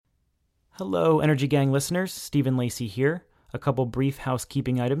Hello, Energy Gang listeners. Stephen Lacey here. A couple brief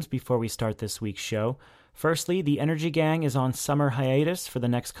housekeeping items before we start this week's show. Firstly, the Energy Gang is on summer hiatus for the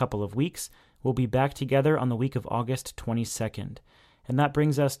next couple of weeks. We'll be back together on the week of August 22nd. And that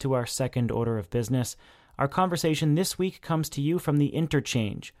brings us to our second order of business. Our conversation this week comes to you from The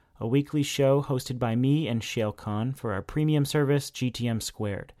Interchange, a weekly show hosted by me and Shail Khan for our premium service, GTM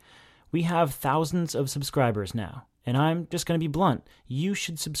Squared. We have thousands of subscribers now, and I'm just going to be blunt. You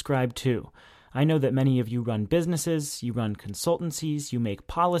should subscribe too. I know that many of you run businesses, you run consultancies, you make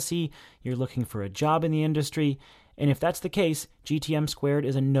policy, you're looking for a job in the industry, and if that's the case, GTM Squared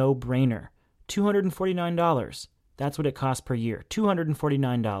is a no-brainer. $249. That's what it costs per year.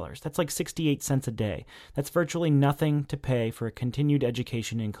 $249. That's like 68 cents a day. That's virtually nothing to pay for a continued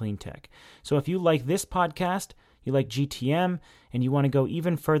education in clean tech. So if you like this podcast, you like GTM, and you want to go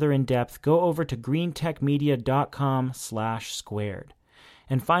even further in depth, go over to greentechmedia.com/squared.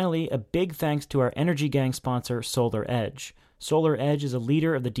 And finally, a big thanks to our Energy Gang sponsor, Solar Edge. Solar Edge is a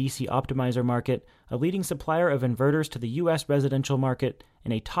leader of the DC optimizer market, a leading supplier of inverters to the U.S. residential market,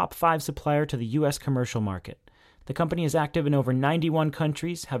 and a top 5 supplier to the U.S. commercial market. The company is active in over 91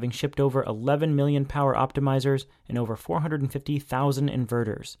 countries, having shipped over 11 million power optimizers and over 450,000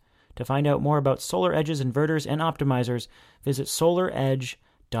 inverters. To find out more about Solar Edge's inverters and optimizers, visit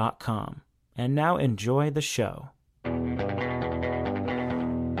solaredge.com. And now enjoy the show.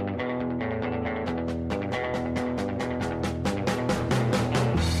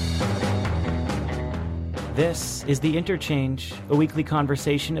 This is The Interchange, a weekly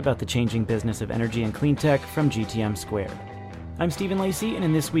conversation about the changing business of energy and clean tech from GTM Squared. I'm Stephen Lacey, and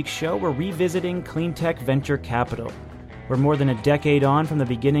in this week's show, we're revisiting clean tech venture capital. We're more than a decade on from the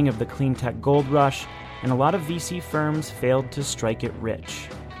beginning of the clean tech gold rush, and a lot of VC firms failed to strike it rich.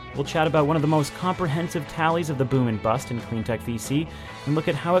 We'll chat about one of the most comprehensive tallies of the boom and bust in clean tech VC, and look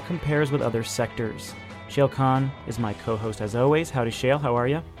at how it compares with other sectors. Shail Khan is my co-host as always. Howdy, Shail. How are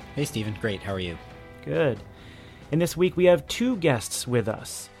you? Hey, Stephen. Great. How are you? Good. And this week we have 2 guests with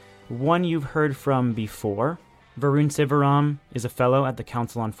us. One you've heard from before. Varun Sivaram is a fellow at the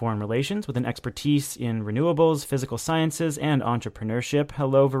Council on Foreign Relations with an expertise in renewables, physical sciences, and entrepreneurship.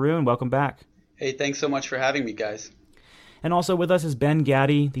 Hello, Varun. Welcome back. Hey, thanks so much for having me, guys. And also with us is Ben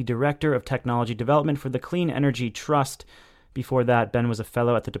Gaddy, the Director of Technology Development for the Clean Energy Trust. Before that, Ben was a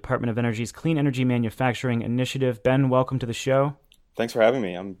fellow at the Department of Energy's Clean Energy Manufacturing Initiative. Ben, welcome to the show. Thanks for having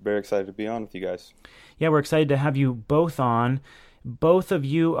me. I'm very excited to be on with you guys. Yeah, we're excited to have you both on. Both of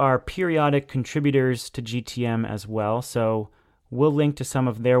you are periodic contributors to GTM as well, so we'll link to some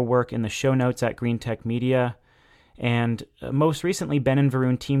of their work in the show notes at Greentech Media. And most recently, Ben and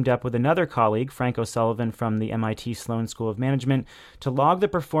Varun teamed up with another colleague, Frank O'Sullivan from the MIT Sloan School of Management, to log the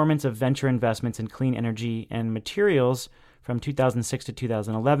performance of venture investments in clean energy and materials from 2006 to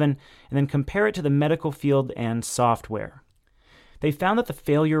 2011, and then compare it to the medical field and software. They found that the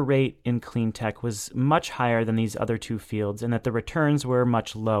failure rate in clean tech was much higher than these other 2 fields and that the returns were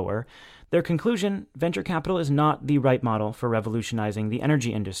much lower. Their conclusion, venture capital is not the right model for revolutionizing the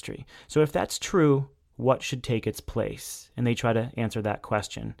energy industry. So if that's true, what should take its place? And they try to answer that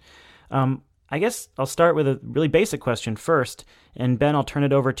question. I guess I'll start with a really basic question first. And Ben, I'll turn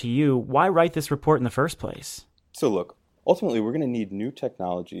it over to you. Why write this report in the first place? So look, ultimately, we're going to need new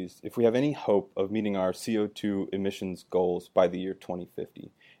technologies if we have any hope of meeting our CO2 emissions goals by the year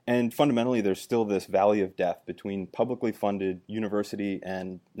 2050. And fundamentally, there's still this valley of death between publicly funded university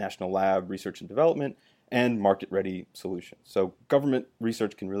and national lab research and development and market-ready solutions. So government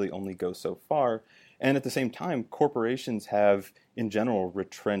research can really only go so far. And at the same time, corporations have, in general,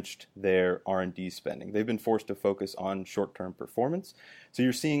 retrenched their R&D spending. They've been forced to focus on short-term performance. So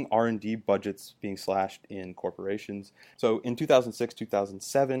you're seeing R&D budgets being slashed in corporations. So in 2006,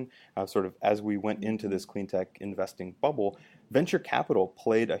 2007, sort of as we went into this clean tech investing bubble, venture capital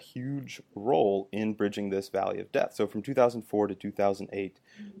played a huge role in bridging this valley of death. So from 2004 to 2008,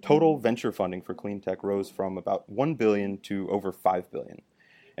 total venture funding for clean tech rose from about $1 billion to over $5 billion.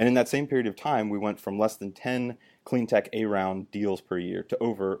 And in that same period of time, we went from less than 10 clean tech A-round deals per year to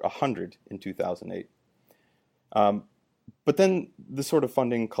over 100 in 2008. But then the sort of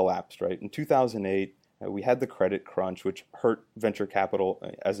funding collapsed, right? In 2008, we had the credit crunch, which hurt venture capital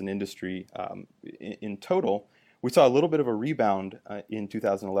as an industry in total. We saw a little bit of a rebound in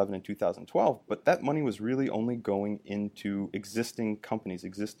 2011 and 2012, but that money was really only going into existing companies,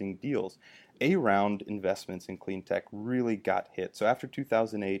 existing deals. A-round investments in clean tech really got hit. So after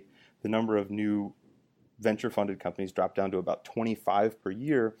 2008, the number of new venture-funded companies dropped down to about 25 per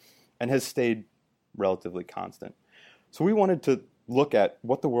year and has stayed relatively constant. So we wanted to look at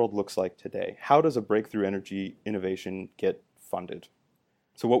what the world looks like today. How does a breakthrough energy innovation get funded?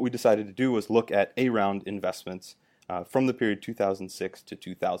 So what we decided to do was look at A-round investments from the period 2006 to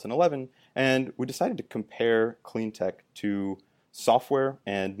 2011, and we decided to compare Cleantech to software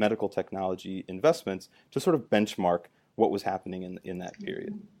and medical technology investments to sort of benchmark what was happening in that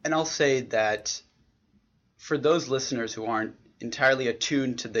period. And I'll say that for those listeners who aren't entirely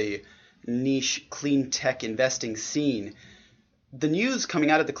attuned to the niche clean tech investing scene, the news coming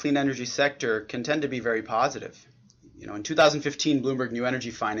out of the clean energy sector can tend to be very positive. In 2015, Bloomberg New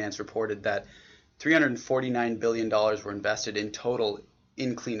Energy Finance reported that $349 billion were invested in total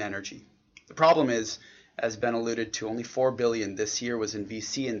in clean energy. The problem is, as Ben alluded to, only $4 billion this year was in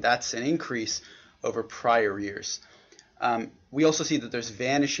VC, and that's an increase over prior years. We also see that there's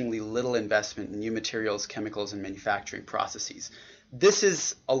vanishingly little investment in new materials, chemicals, and manufacturing processes. This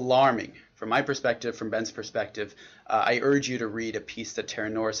is alarming from my perspective, from Ben's perspective. I urge you to read a piece that Tara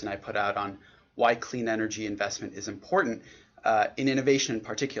Norris and I put out on why clean energy investment is important in innovation in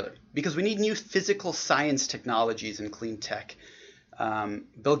particular, because we need new physical science technologies in clean tech.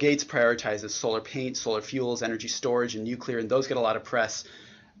 Bill Gates prioritizes solar paint, solar fuels, energy storage, and nuclear, and those get a lot of press.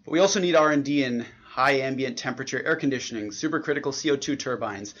 But we also need R&D in high ambient temperature air conditioning, supercritical CO2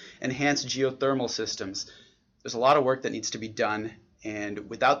 turbines, enhanced geothermal systems. There's a lot of work that needs to be done, and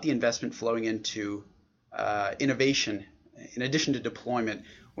without the investment flowing into innovation, in addition to deployment,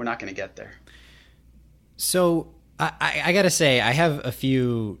 we're not going to get there. So I got to say, I have a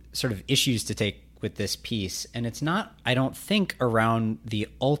few sort of issues to take with this piece, and it's not, I don't think, around the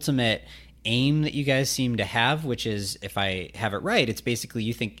ultimate aim that you guys seem to have, which is, if I have it right, it's basically,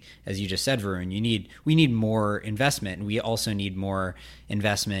 you think, as you just said, Varun, we need more investment, and we also need more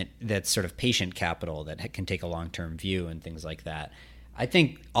investment that's sort of patient capital that can take a long-term view and things like that. I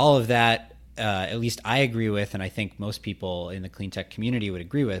think all of that, at least I agree with, and I think most people in the clean tech community would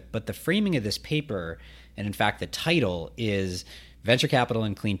agree with, but the framing of this paper, and in fact the title, is Venture Capital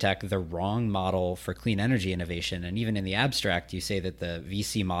in Clean Tech, the wrong model for clean energy innovation. And even in the abstract, you say that the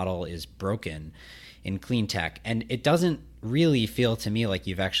VC model is broken in clean tech. And it doesn't really feel to me like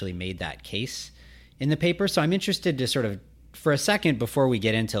you've actually made that case in the paper. So I'm interested to sort of, for a second, before we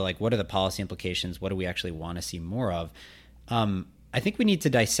get into like what are the policy implications, what do we actually want to see more of, I think we need to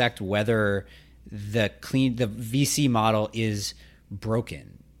dissect whether the VC model is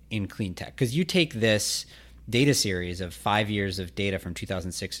broken in clean tech. Because you take this data series of 5 years of data from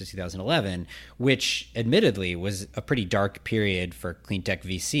 2006 to 2011, which admittedly was a pretty dark period for clean tech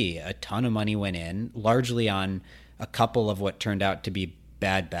VC. A ton of money went in, largely on a couple of what turned out to be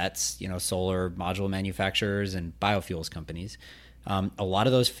bad bets, solar module manufacturers and biofuels companies. A lot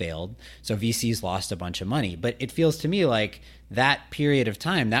of those failed, so VCs lost a bunch of money. But it feels to me like that period of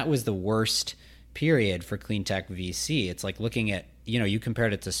time, that was the worst period for clean tech VC. It's like looking at, you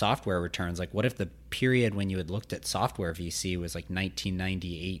compared it to software returns. Like, what if the period when you had looked at software VC was like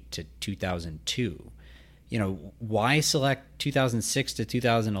 1998 to 2002? Why select 2006 to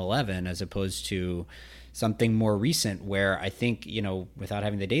 2011 as opposed to something more recent where I think, without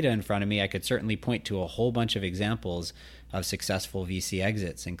having the data in front of me, I could certainly point to a whole bunch of examples of successful VC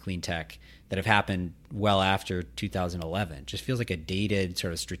exits in clean tech that have happened well after 2011. It just feels like a dated,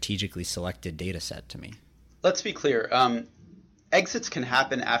 sort of strategically selected data set to me. Let's be clear. Exits can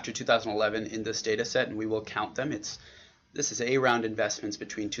happen after 2011 in this data set, and we will count them. This is A-round investments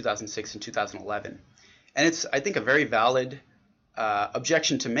between 2006 and 2011. And it's, I think, a very valid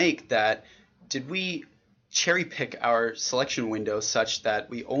objection to make that did we cherry pick our selection window such that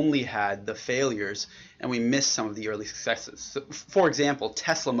we only had the failures and we missed some of the early successes? So, for example,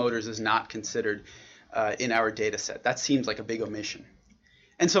 Tesla Motors is not considered in our data set. That seems like a big omission.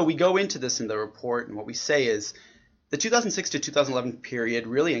 And so we go into this in the report, and what we say is the 2006 to 2011 period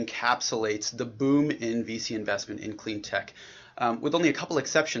really encapsulates the boom in VC investment in clean tech. With only a couple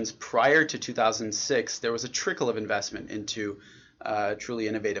exceptions, prior to 2006, there was a trickle of investment into truly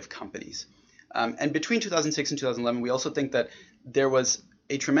innovative companies. And between 2006 and 2011, we also think that there was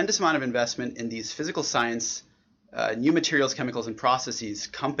a tremendous amount of investment in these physical science, new materials, chemicals, and processes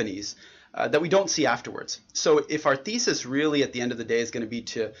companies that we don't see afterwards. So if our thesis really at the end of the day is going to be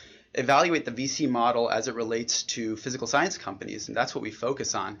to evaluate the VC model as it relates to physical science companies, and that's what we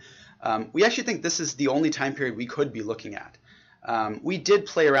focus on, we actually think this is the only time period we could be looking at. We did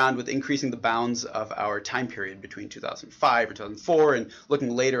play around with increasing the bounds of our time period between 2005 or 2004 and looking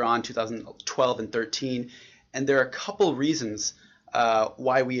later on 2012 and 13. And there are a couple reasons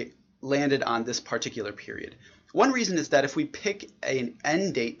why we landed on this particular period. One reason is that if we pick an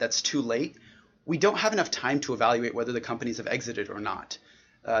end date that's too late, we don't have enough time to evaluate whether the companies have exited or not.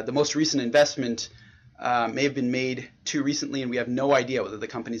 The most recent investment may have been made too recently, and we have no idea whether the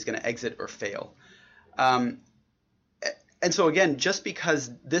company is going to exit or fail. And so again, just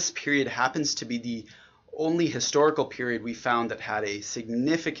because this period happens to be the only historical period we found that had a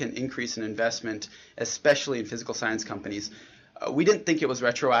significant increase in investment, especially in physical science companies, we didn't think it was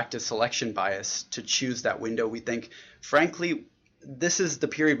retroactive selection bias to choose that window. We think, frankly, this is the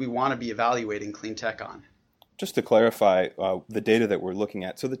period we want to be evaluating Cleantech on. Just to clarify the data that we're looking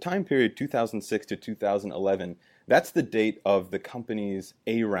at, so the time period 2006 to 2011, that's the date of the company's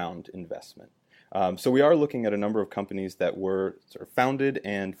A-round investment. So we are looking at a number of companies that were sort of founded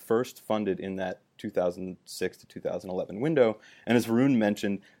and first funded in that 2006 to 2011 window. And as Varun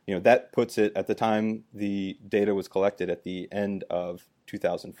mentioned, that puts it at the time the data was collected at the end of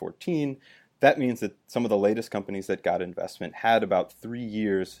 2014. That means that some of the latest companies that got investment had about 3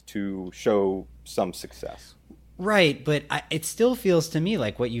 years to show some success. Right, but it still feels to me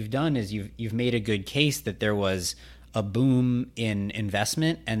like what you've done is you've made a good case that there was a boom in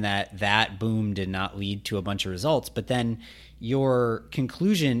investment and that boom did not lead to a bunch of results. But then your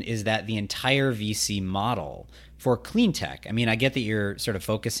conclusion is that the entire VC model for Cleantech, I mean, I get that you're sort of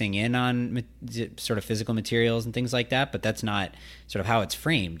focusing in on sort of physical materials and things like that, but that's not sort of how it's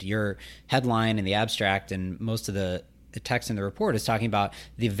framed. Your headline in the abstract and most of the text in the report is talking about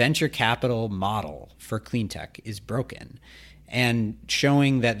the venture capital model for Cleantech is broken, and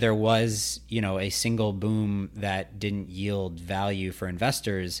showing that there was, a single boom that didn't yield value for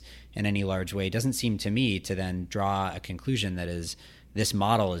investors in any large way doesn't seem to me to then draw a conclusion that is this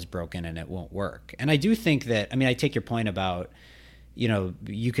model is broken and it won't work. And I do think that, I take your point about,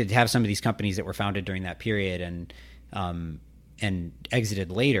 you could have some of these companies that were founded during that period and exited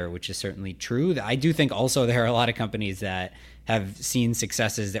later, which is certainly true. I do think also there are a lot of companies that have seen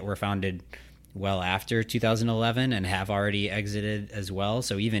successes that were founded well after 2011 and have already exited as well.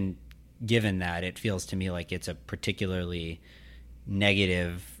 So even given that, it feels to me like it's a particularly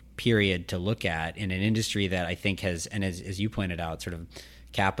negative period to look at in an industry that I think has, and as you pointed out, sort of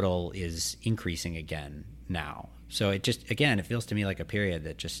capital is increasing again now. So it feels to me like a period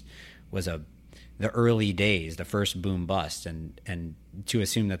that just was the early days, the first boom bust, and to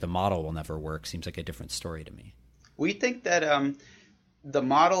assume that the model will never work seems like a different story to me. We think that the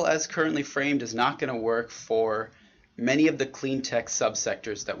model as currently framed is not going to work for many of the clean tech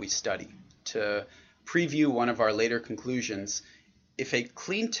subsectors that we study. To preview one of our later conclusions, if a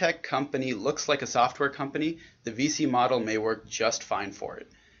clean tech company looks like a software company, the VC model may work just fine for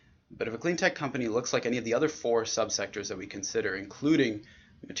it. But if a clean tech company looks like any of the other 4 subsectors that we consider, including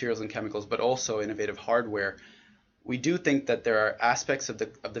materials and chemicals, but also innovative hardware, we do think that there are aspects of the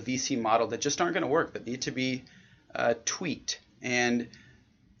VC model that just aren't going to work, that need to be tweaked. And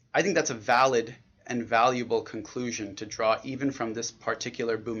I think that's a valid and valuable conclusion to draw even from this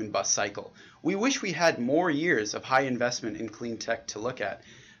particular boom and bust cycle. We wish we had more years of high investment in clean tech to look at,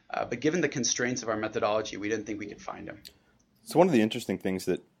 but given the constraints of our methodology, we didn't think we could find them. So one of the interesting things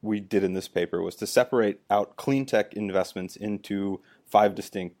that we did in this paper was to separate out clean tech investments into 5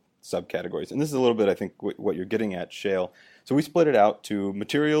 distinct subcategories. And this is a little bit, I think, what you're getting at, Shale. So we split it out to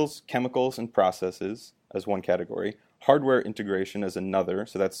materials, chemicals, and processes as one category, hardware integration as another,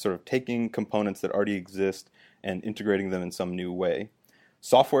 so that's sort of taking components that already exist and integrating them in some new way,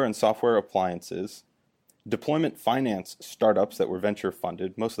 software and software appliances, deployment finance startups that were venture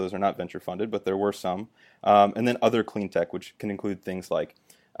funded. Most of those are not venture funded, but there were some, and then other clean tech, which can include things like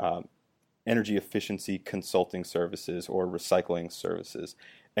energy efficiency consulting services or recycling services.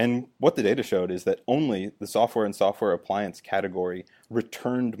 And what the data showed is that only the software and software appliance category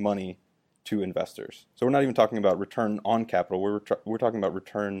returned money to investors. So we're not even talking about return on capital, we're talking about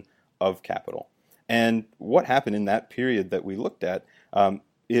return of capital. And what happened in that period that we looked at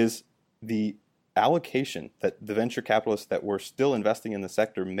is the allocation that the venture capitalists that were still investing in the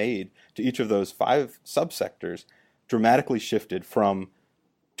sector made to each of those 5 subsectors dramatically shifted from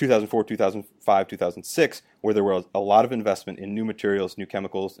 2004, 2005, 2006, where there was a lot of investment in new materials, new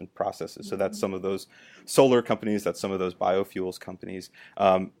chemicals, and processes. So that's some of those solar companies, that's some of those biofuels companies.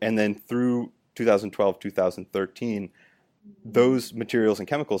 And then through 2012, 2013, those materials and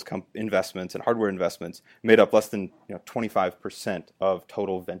chemicals investments and hardware investments made up less than 25% of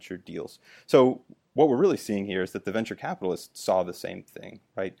total venture deals. So what we're really seeing here is that the venture capitalists saw the same thing,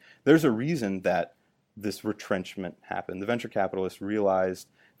 right? There's a reason that this retrenchment happened. The venture capitalists realized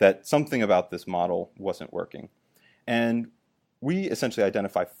that something about this model wasn't working. And we essentially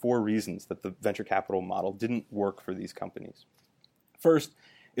identify 4 reasons that the venture capital model didn't work for these companies. First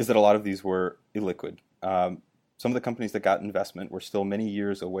is that a lot of these were illiquid. Some of the companies that got investment were still many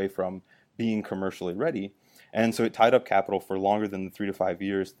years away from being commercially ready, and so it tied up capital for longer than the 3 to 5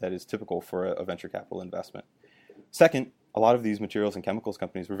 years that is typical for a venture capital investment. Second a lot of these materials and chemicals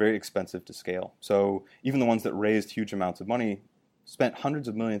companies were very expensive to scale. So even the ones that raised huge amounts of money spent hundreds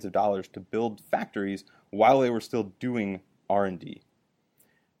of millions of dollars to build factories while they were still doing R&D.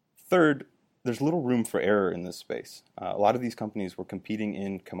 Third, there's little room for error in this space. A lot of these companies were competing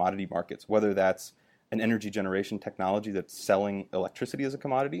in commodity markets, whether that's an energy generation technology that's selling electricity as a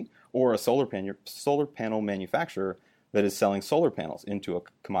commodity, or a solar panel manufacturer that is selling solar panels into a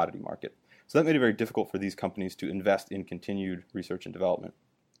commodity market. So that made it very difficult for these companies to invest in continued research and development.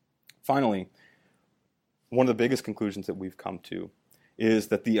 Finally, one of the biggest conclusions that we've come to is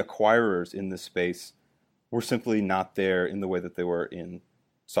that the acquirers in this space were simply not there in the way that they were in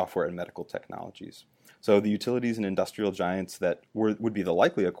software and medical technologies. So the utilities and industrial giants that would be the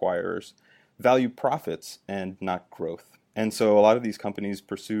likely acquirers value profits and not growth. And so a lot of these companies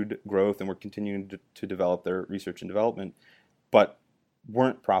pursued growth and were continuing to develop their research and development, but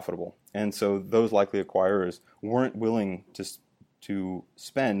weren't profitable. And so those likely acquirers weren't willing to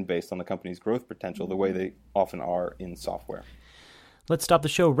spend based on the company's growth potential the way they often are in software. Let's stop the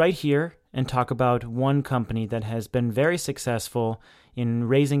show right here and talk about one company that has been very successful in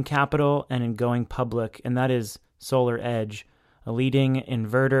raising capital and in going public, and that is SolarEdge, a leading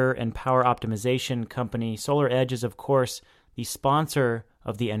inverter and power optimization company. SolarEdge is, of course, the sponsor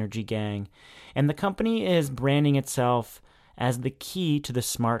of the Energy Gang, and the company is branding itself as the key to the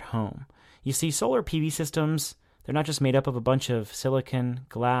smart home. You see, solar PV systems, they're not just made up of a bunch of silicon,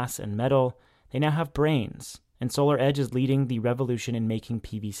 glass, and metal. They now have brains, and SolarEdge is leading the revolution in making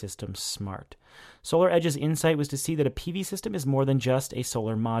PV systems smart. SolarEdge's insight was to see that a PV system is more than just a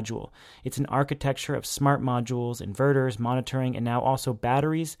solar module. It's an architecture of smart modules, inverters, monitoring, and now also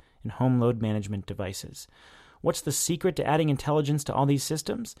batteries and home load management devices. What's the secret to adding intelligence to all these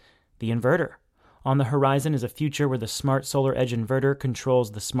systems? The inverter. On the horizon is a future where the smart SolarEdge inverter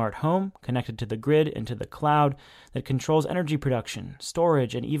controls the smart home, connected to the grid and to the cloud, that controls energy production,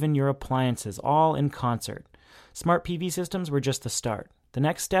 storage, and even your appliances, all in concert. Smart PV systems were just the start. The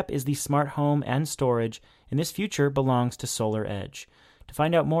next step is the smart home and storage, and this future belongs to SolarEdge. To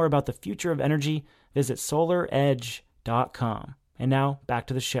find out more about the future of energy, visit solaredge.com. And now, back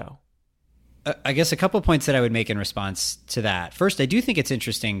to the show. I guess a couple points that I would make in response to that. First, I do think it's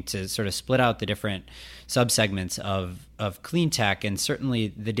interesting to sort of split out the different subsegments of Cleantech, and certainly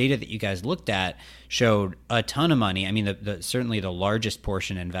the data that you guys looked at showed a ton of money. I mean, certainly the largest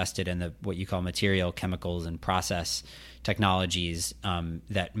portion invested in what you call material, chemicals, and process technologies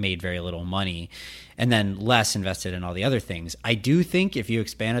that made very little money, and then less invested in all the other things. I do think if you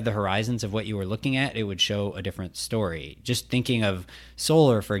expanded the horizons of what you were looking at, it would show a different story. Just thinking of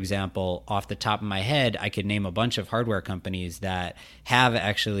solar, for example, off the top of my head, I could name a bunch of hardware companies that have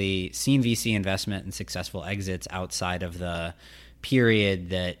actually seen VC investment and successful exits outside of the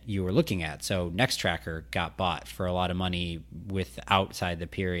period that you were looking at. So Nextracker got bought for a lot of money outside the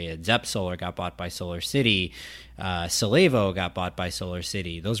period. Zep Solar got bought by Solar City. Solevo got bought by Solar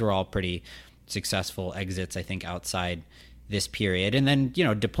City. Those were all pretty successful exits, I think, outside this period. And then,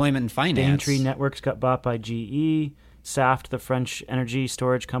 deployment and finance. Daintree Networks got bought by GE. Saft, the French energy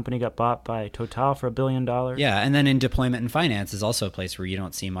storage company, got bought by Total for $1 billion. Yeah, and then in deployment and finance is also a place where you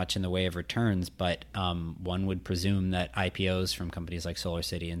don't see much in the way of returns, but one would presume that IPOs from companies like Solar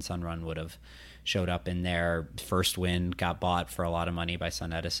City and Sunrun would have showed up in there. First Wind got bought for a lot of money by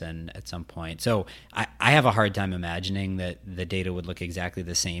SunEdison at some point. So I have a hard time imagining that the data would look exactly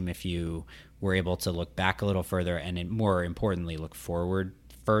the same if you were able to look back a little further and, more importantly, look forward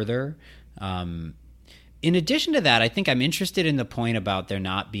further. In addition to that, I think I'm interested in the point about there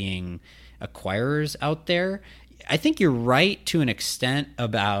not being acquirers out there. I think you're right to an extent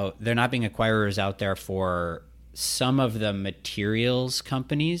about there not being acquirers out there for some of the materials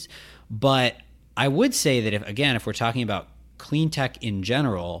companies. But I would say that if we're talking about Cleantech in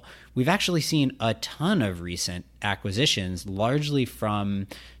general, we've actually seen a ton of recent acquisitions, largely from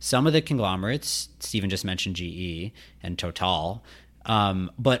some of the conglomerates. Stephen just mentioned GE and Total.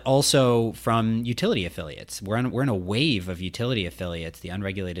 But also from utility affiliates. We're in a wave of utility affiliates, the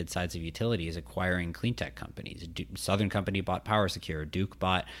unregulated sides of utilities, acquiring cleantech companies. Southern Company bought PowerSecure. Duke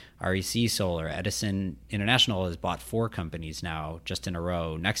bought REC Solar. Edison International has bought 4 companies now just in a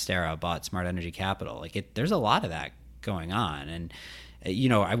row. NextEra bought Smart Energy Capital. There's a lot of that going on. And,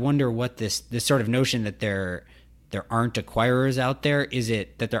 I wonder what this sort of notion that there aren't acquirers out there, is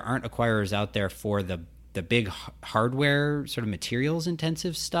it that there aren't acquirers out there for the big hardware sort of materials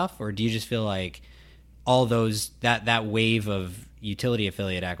intensive stuff, or do you just feel like all those that wave of utility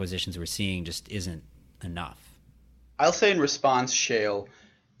affiliate acquisitions we're seeing just isn't enough? I'll say in response, Shale,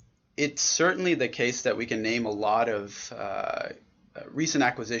 it's certainly the case that we can name a lot of recent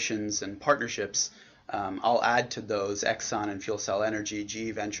acquisitions and partnerships I'll add to those Exxon and Fuel Cell Energy.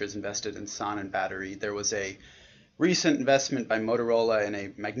 GE Ventures invested in Sonnen Battery. There was a recent investment by Motorola in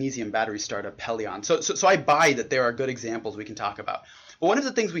a magnesium battery startup, Pelion. So I buy that there are good examples we can talk about. But one of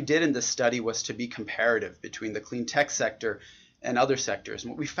the things we did in this study was to be comparative between the clean tech sector and other sectors.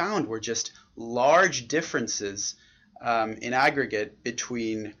 And what we found were just large differences in aggregate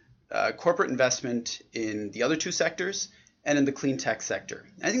between corporate investment in the other two sectors and in the clean tech sector.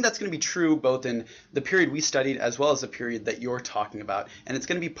 And I think that's going to be true both in the period we studied as well as the period that you're talking about. And it's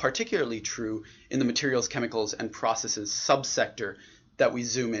going to be particularly true in the materials, chemicals, and processes subsector that we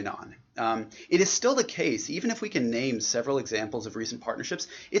zoom in on. It is still the case, even if we can name several examples of recent partnerships,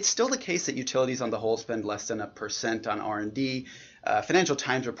 it's still the case that utilities on the whole spend less than 1% on R&D. Financial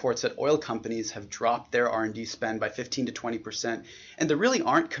Times reports that oil companies have dropped their R&D spend by 15 to 20%, and there really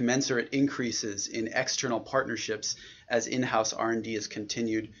aren't commensurate increases in external partnerships as in-house R&D has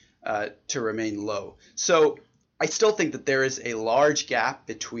continued to remain low. So I still think that there is a large gap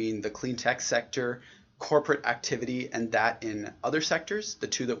between the clean tech sector, corporate activity, and that in other sectors. The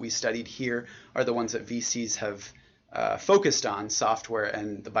two that we studied here are the ones that VCs have focused on, software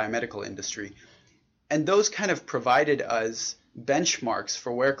and the biomedical industry. And those kind of provided us benchmarks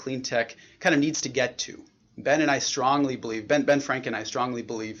for where clean tech kind of needs to get to. Ben Frank and I strongly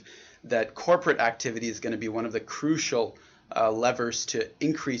believe that corporate activity is going to be one of the crucial levers to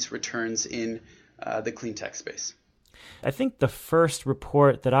increase returns in the clean tech space. I think the first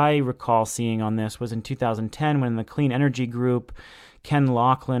report that I recall seeing on this was in 2010 when the Clean Energy Group, Ken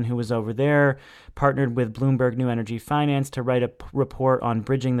Laughlin, who was over there, partnered with Bloomberg New Energy Finance to write a report on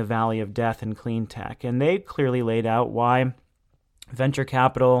bridging the valley of death in clean tech. And they clearly laid out why venture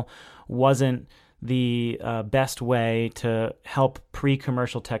capital wasn't the best way to help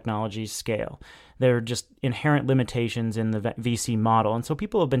pre-commercial technologies scale. There are just inherent limitations in the VC model. And so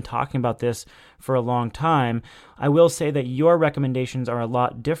people have been talking about this for a long time. I will say that your recommendations are a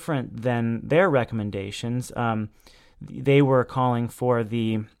lot different than their recommendations. They were calling for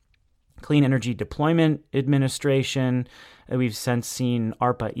the Clean Energy Deployment Administration. We've since seen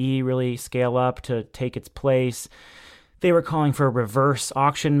ARPA-E really scale up to take its place. They were calling for reverse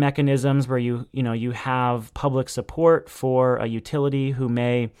auction mechanisms where you have public support for a utility who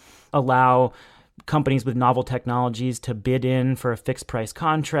may allow companies with novel technologies to bid in for a fixed price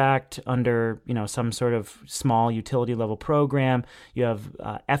contract under, some sort of small utility level program. You have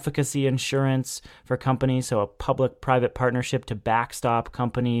efficacy insurance for companies, so a public-private partnership to backstop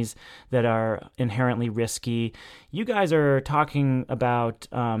companies that are inherently risky. You guys are talking about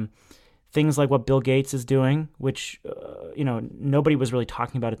things like what Bill Gates is doing, which nobody was really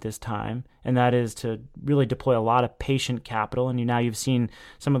talking about at this time, and that is to really deploy a lot of patient capital. And now you've seen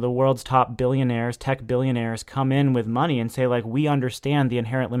some of the world's top billionaires, tech billionaires, come in with money and say, like, we understand the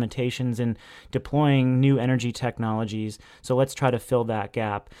inherent limitations in deploying new energy technologies, so let's try to fill that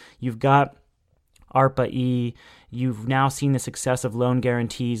gap. You've got ARPA-E. You've now seen the success of loan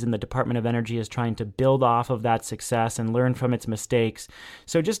guarantees, and the Department of Energy is trying to build off of that success and learn from its mistakes.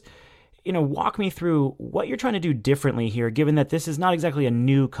 So just walk me through what you're trying to do differently here, given that this is not exactly a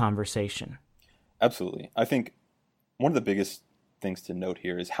new conversation. Absolutely. I think one of the biggest things to note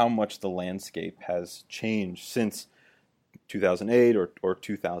here is how much the landscape has changed since 2008 or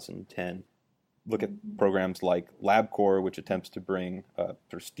 2010. Look at programs like LabCorp, which attempts to bring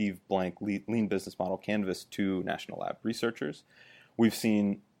Steve Blank lean business model Canvas to national lab researchers. We've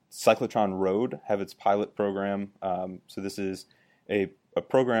seen Cyclotron Road have its pilot program. So this is a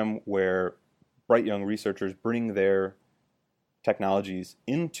program where bright young researchers bring their technologies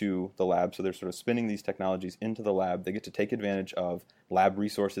into the lab. So they're sort of spinning these technologies into the lab. They get to take advantage of lab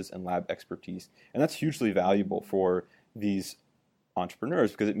resources and lab expertise. And that's hugely valuable for these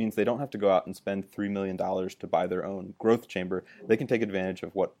entrepreneurs because it means they don't have to go out and spend $3 million to buy their own growth chamber. They can take advantage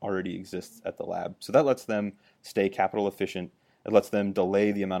of what already exists at the lab. So that lets them stay capital efficient. It lets them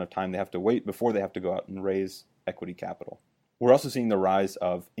delay the amount of time they have to wait before they have to go out and raise equity capital. We're also seeing the rise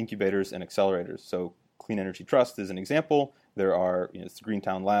of incubators and accelerators. So Clean Energy Trust is an example. There are it's the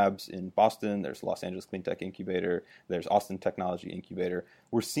Greentown Labs in Boston. There's Los Angeles Cleantech Incubator. There's Austin Technology Incubator.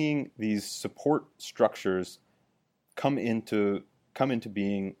 We're seeing these support structures come into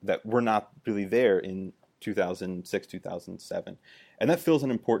being that were not really there in 2006, 2007. And that fills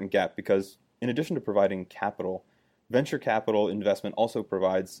an important gap because in addition to providing capital, venture capital investment also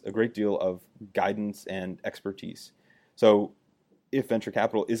provides a great deal of guidance and expertise. So if venture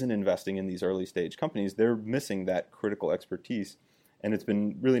capital isn't investing in these early stage companies, they're missing that critical expertise. And it's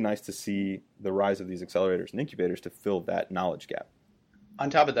been really nice to see the rise of these accelerators and incubators to fill that knowledge gap. On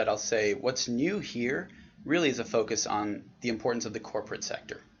top of that, I'll say what's new here really is a focus on the importance of the corporate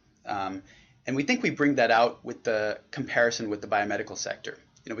sector. And we think we bring that out with the comparison with the biomedical sector.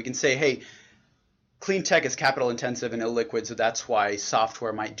 We can say, hey, clean tech is capital intensive and illiquid, so that's why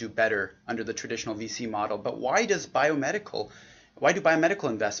software might do better under the traditional VC model. But why do biomedical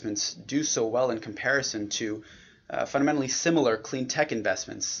investments do so well in comparison to fundamentally similar clean tech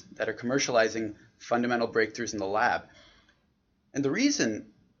investments that are commercializing fundamental breakthroughs in the lab? And the reason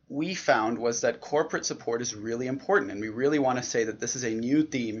we found was that corporate support is really important, and we really want to say that this is a new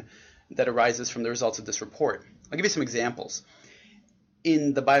theme that arises from the results of this report. I'll give you some examples.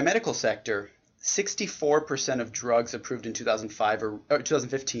 In the biomedical sector, 64% of drugs approved in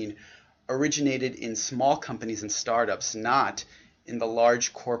 2015 originated in small companies and startups, not in the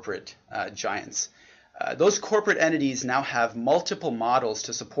large corporate giants. Those corporate entities now have multiple models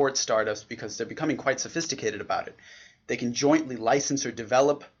to support startups because they're becoming quite sophisticated about it. They can jointly license or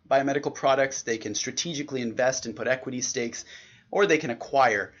develop biomedical products, they can strategically invest and put equity stakes, or they can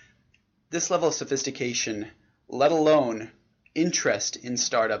acquire. This level of sophistication, let alone interest in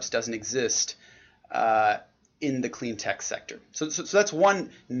startups, doesn't exist in the clean tech sector. So that's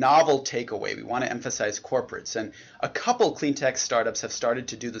one novel takeaway. We want to emphasize corporates. And a couple clean tech startups have started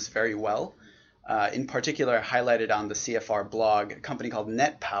to do this very well. In particular, I highlighted on the CFR blog a company called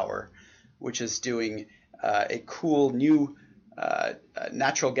NetPower, which is doing a cool new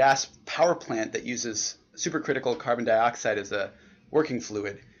natural gas power plant that uses supercritical carbon dioxide as a working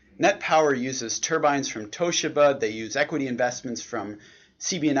fluid. NetPower uses turbines from Toshiba. They use equity investments from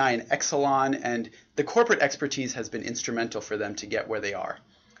CB&I and Exelon, and the corporate expertise has been instrumental for them to get where they are,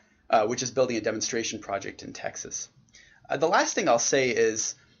 which is building a demonstration project in Texas. The last thing I'll say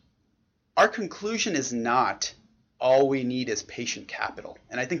is our conclusion is not all we need is patient capital.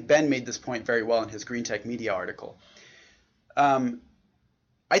 And I think Ben made this point very well in his Green Tech Media article.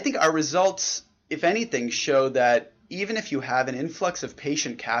 I think our results, if anything, show that even if you have an influx of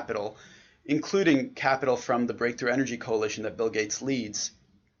patient capital, including capital from the Breakthrough Energy Coalition that Bill Gates leads,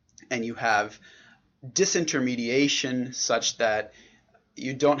 and you have disintermediation such that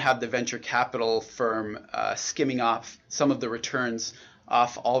you don't have the venture capital firm skimming off some of the returns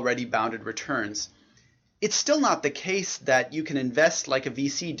off already bounded returns, it's still not the case that you can invest like a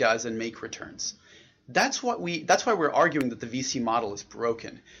VC does and make returns. That's why we're arguing that the VC model is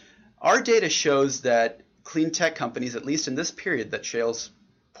broken. Our data shows that clean tech companies, at least in this period that Shale's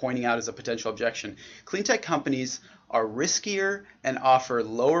pointing out as a potential objection, clean tech companies are riskier and offer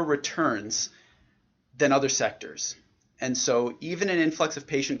lower returns than other sectors. And so even an influx of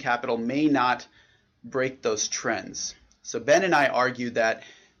patient capital may not break those trends. So Ben and I argue that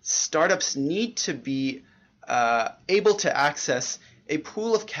startups need to be able to access a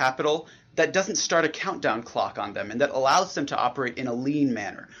pool of capital that doesn't start a countdown clock on them and that allows them to operate in a lean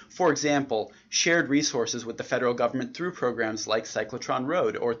manner. For example, shared resources with the federal government through programs like Cyclotron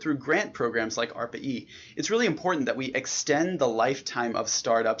Road or through grant programs like ARPA-E. It's really important that we extend the lifetime of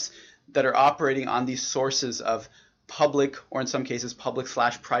startups that are operating on these sources of public, or in some cases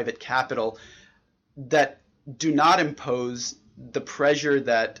public/private capital, that do not impose the pressure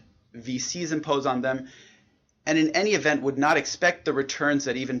that VCs impose on them, and in any event would not expect the returns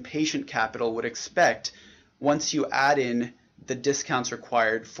that even patient capital would expect once you add in the discounts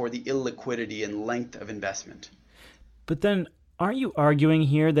required for the illiquidity and length of investment. But then aren't you arguing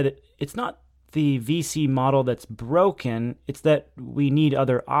here that it's not the VC model that's broken, it's that we need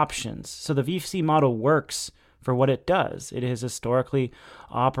other options? So the VC model works for what it does. It has historically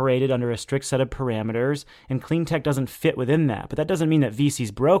operated under a strict set of parameters, and clean tech doesn't fit within that. But that doesn't mean that VC's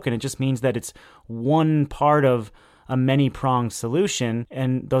broken. It just means that it's one part of a many-pronged solution,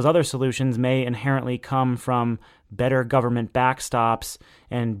 and those other solutions may inherently come from better government backstops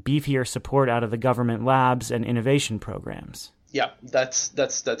and beefier support out of the government labs and innovation programs. Yeah, that's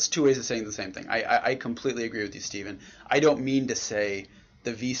two ways of saying the same thing. I completely agree with you, Stephen. I don't mean to say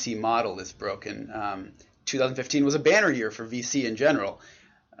the VC model is broken. 2015 was a banner year for VC in general.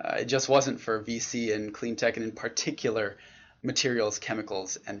 It just wasn't for VC and clean tech, and in particular, materials,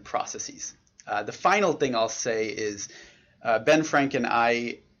 chemicals, and processes. The final thing I'll say is Ben Frank and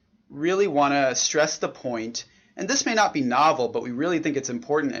I really want to stress the point, and this may not be novel, but we really think it's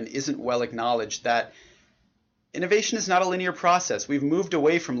important and isn't well acknowledged, that innovation is not a linear process. We've moved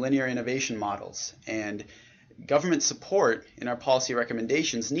away from linear innovation models, and government support in our policy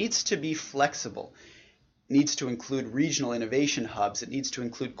recommendations needs to be flexible. Needs to include regional innovation hubs. It needs to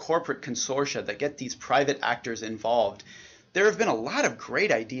include corporate consortia that get these private actors involved. There have been a lot of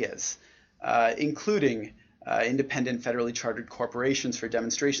great ideas, including independent federally chartered corporations for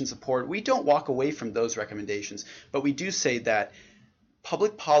demonstration support. We don't walk away from those recommendations, but we do say that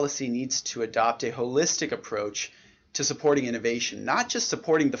public policy needs to adopt a holistic approach to supporting innovation, not just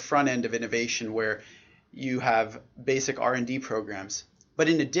supporting the front end of innovation where you have basic R&D programs, but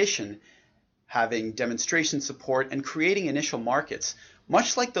in addition, having demonstration support and creating initial markets,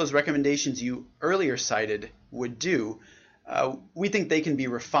 much like those recommendations you earlier cited would do. We think they can be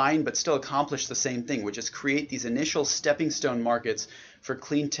refined but still accomplish the same thing, which is create these initial stepping stone markets for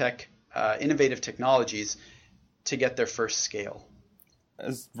clean tech, innovative technologies to get their first scale.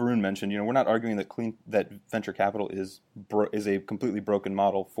 As Varun mentioned, we're not arguing that venture capital is a completely broken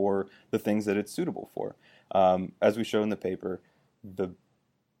model for the things that it's suitable for. As we show in the paper, the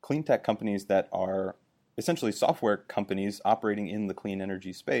clean tech companies that are essentially software companies operating in the clean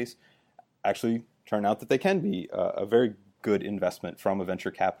energy space actually turn out that they can be a very good investment from a venture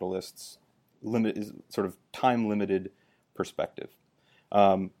capitalist's sort of time-limited perspective.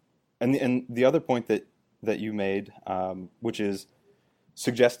 And the other point that you made, which is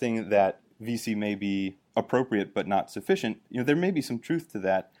suggesting that VC may be appropriate but not sufficient, there may be some truth to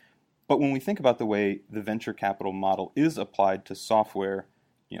that. But when we think about the way the venture capital model is applied to software,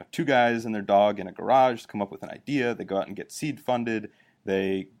 two guys and their dog in a garage come up with an idea, they go out and get seed funded,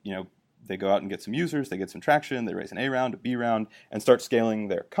 they go out and get some users, they get some traction, they raise an A round, a B round, and start scaling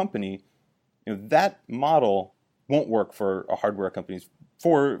their company. That model won't work for a hardware companies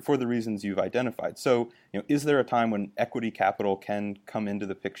for the reasons you've identified. So, is there a time when equity capital can come into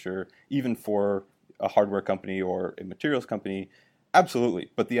the picture, even for a hardware company or a materials company? Absolutely.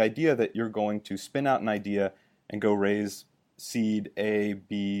 But the idea that you're going to spin out an idea and go raise seed A,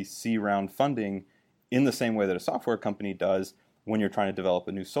 B, C round funding in the same way that a software company does when you're trying to develop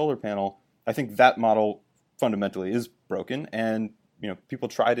a new solar panel, I think that model fundamentally is broken. And people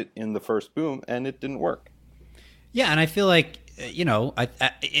tried it in the first boom and it didn't work. Yeah, and I feel like,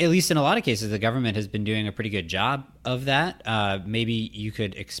 at least in a lot of cases, the government has been doing a pretty good job of that. Maybe you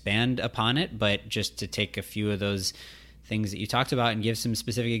could expand upon it, but just to take a few of those things that you talked about and give some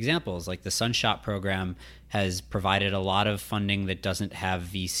specific examples, like the Sunshot program has provided a lot of funding that doesn't have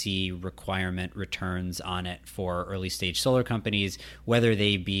VC requirement returns on it for early stage solar companies, whether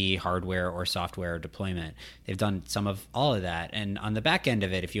they be hardware or software deployment. They've done some of all of that. And on the back end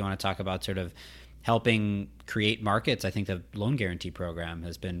of it, if you want to talk about sort of helping create markets, I think the loan guarantee program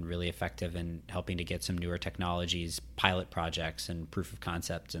has been really effective in helping to get some newer technologies, pilot projects, and proof of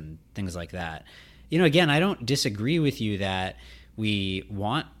concepts and things like that. Again, I don't disagree with you that we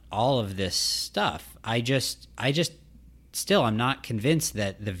want all of this stuff. I just still, I'm not convinced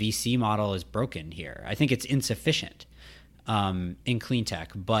that the VC model is broken here. I think it's insufficient in clean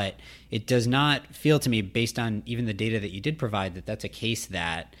tech, but it does not feel to me, based on even the data that you did provide, that that's a case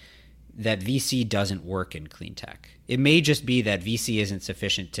that VC doesn't work in clean tech. It may just be that VC isn't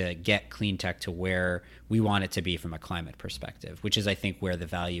sufficient to get clean tech to where we want it to be from a climate perspective, which is, I think, where the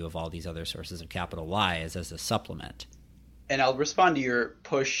value of all these other sources of capital lies as a supplement. And I'll respond to your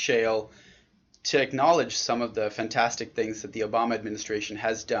push, Shale, to acknowledge some of the fantastic things that the Obama administration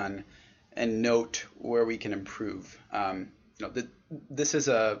has done and note where we can improve. This is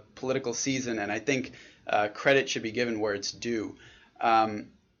a political season, and I think credit should be given where it's due.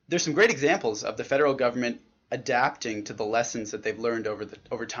 There's some great examples of the federal government adapting to the lessons that they've learned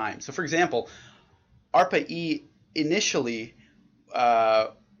over time. So, for example, ARPA-E initially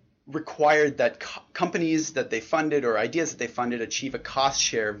required that companies that they funded or ideas that they funded achieve a cost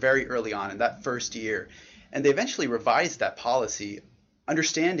share very early on in that first year. And they eventually revised that policy,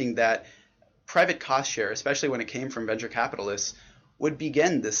 understanding that private cost share, especially when it came from venture capitalists, would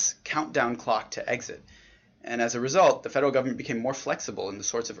begin this countdown clock to exit. And as a result, the federal government became more flexible in the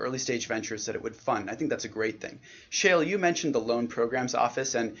sorts of early stage ventures that it would fund. I think that's a great thing. Shale, you mentioned the Loan Programs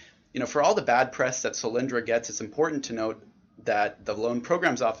Office, and for all the bad press that Solyndra gets, it's important to note that the Loan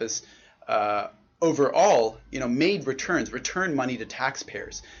Programs Office overall, made returned money to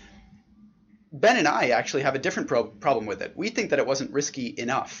taxpayers. Ben and I actually have a different problem with it. We think that it wasn't risky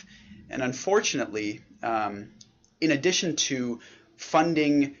enough. And unfortunately, in addition to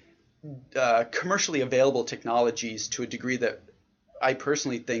funding commercially available technologies to a degree that I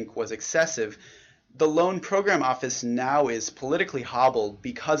personally think was excessive, the Loan Program Office now is politically hobbled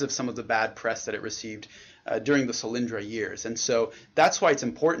because of some of the bad press that it received during the Solyndra years. And so that's why it's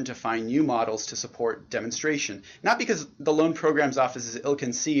important to find new models to support demonstration. Not because the Loan Programs Office is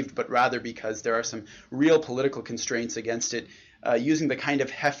ill-conceived, but rather because there are some real political constraints against it using the kind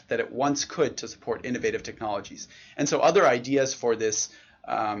of heft that it once could to support innovative technologies. And so other ideas for this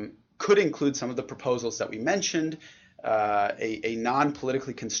could include some of the proposals that we mentioned, a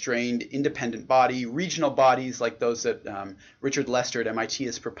non-politically constrained independent body, regional bodies like those that Richard Lester at MIT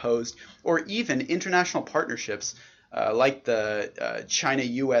has proposed, or even international partnerships like the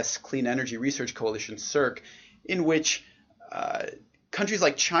China-U.S. Clean Energy Research Coalition, CERC, in which countries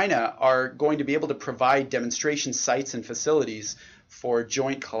like China are going to be able to provide demonstration sites and facilities for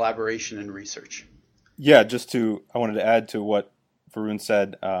joint collaboration and research. Yeah, I wanted to add to what Varun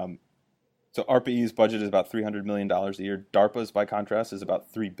said. So ARPA-E's budget is about $300 million a year. DARPA's, by contrast, is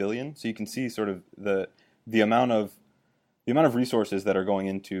about $3 billion. So you can see sort of the amount of resources that are going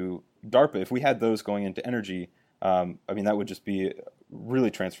into DARPA. If we had those going into energy, that would just be really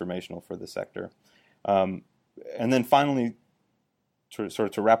transformational for the sector. And then finally,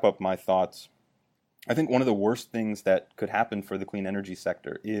 to wrap up my thoughts, I think one of the worst things that could happen for the clean energy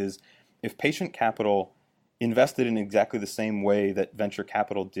sector is if patient capital invested in exactly the same way that venture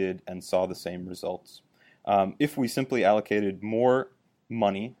capital did and saw the same results. If we simply allocated more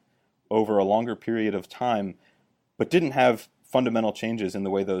money over a longer period of time, but didn't have fundamental changes in the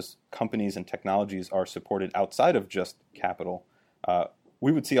way those companies and technologies are supported outside of just capital,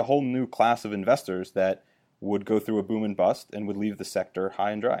 we would see a whole new class of investors that would go through a boom and bust and would leave the sector high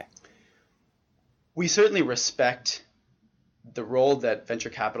and dry. We certainly respect the role that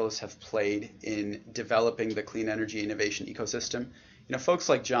venture capitalists have played in developing the clean energy innovation ecosystem. Folks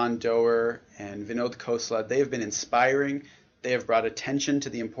like John Doerr and Vinod Khosla, they have been inspiring. They have brought attention to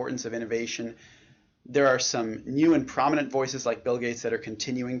the importance of innovation. There are some new and prominent voices like Bill Gates that are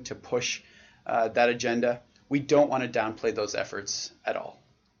continuing to push that agenda. We don't want to downplay those efforts at all.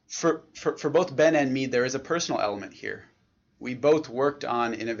 For both Ben and me, there is a personal element here. We both worked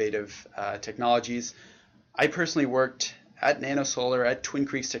on innovative technologies. I personally worked at NanoSolar, at Twin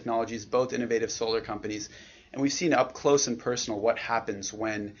Creeks Technologies, both innovative solar companies, and we've seen up close and personal what happens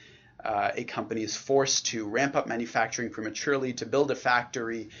when a company is forced to ramp up manufacturing prematurely, to build a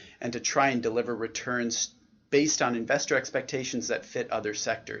factory, and to try and deliver returns based on investor expectations that fit other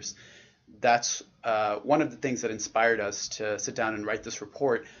sectors. That's one of the things that inspired us to sit down and write this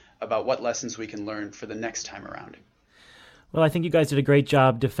report about what lessons we can learn for the next time around. Well, I think you guys did a great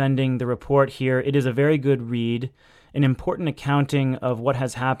job defending the report here. It is a very good read, an important accounting of what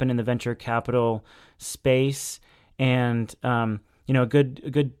has happened in the venture capital space, and a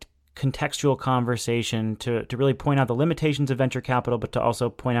good contextual conversation to really point out the limitations of venture capital, but to also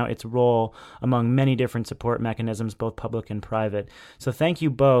point out its role among many different support mechanisms, both public and private. So thank you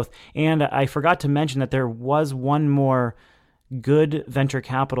both. And I forgot to mention that there was one more good venture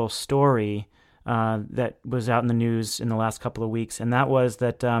capital story that was out in the news in the last couple of weeks, and that was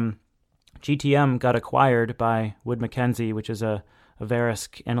that GTM got acquired by Wood Mackenzie, which is a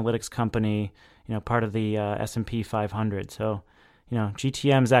Verisk analytics company, part of the S&P 500. So,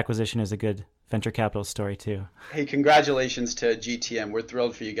 GTM's acquisition is a good venture capital story too. Hey, congratulations to GTM. We're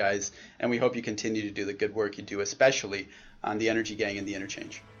thrilled for you guys, and we hope you continue to do the good work you do, especially on the Energy Gang and the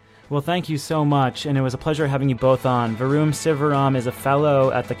Interchange. Well, thank you so much, and it was a pleasure having you both on. Varun Sivaram is a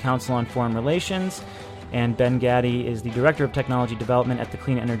fellow at the Council on Foreign Relations, and Ben Gaddy is the Director of Technology Development at the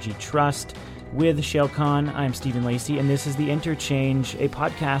Clean Energy Trust. With ShaleCon, I'm Stephen Lacey, and this is The Interchange, a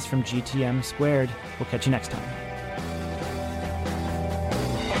podcast from GTM Squared. We'll catch you next time.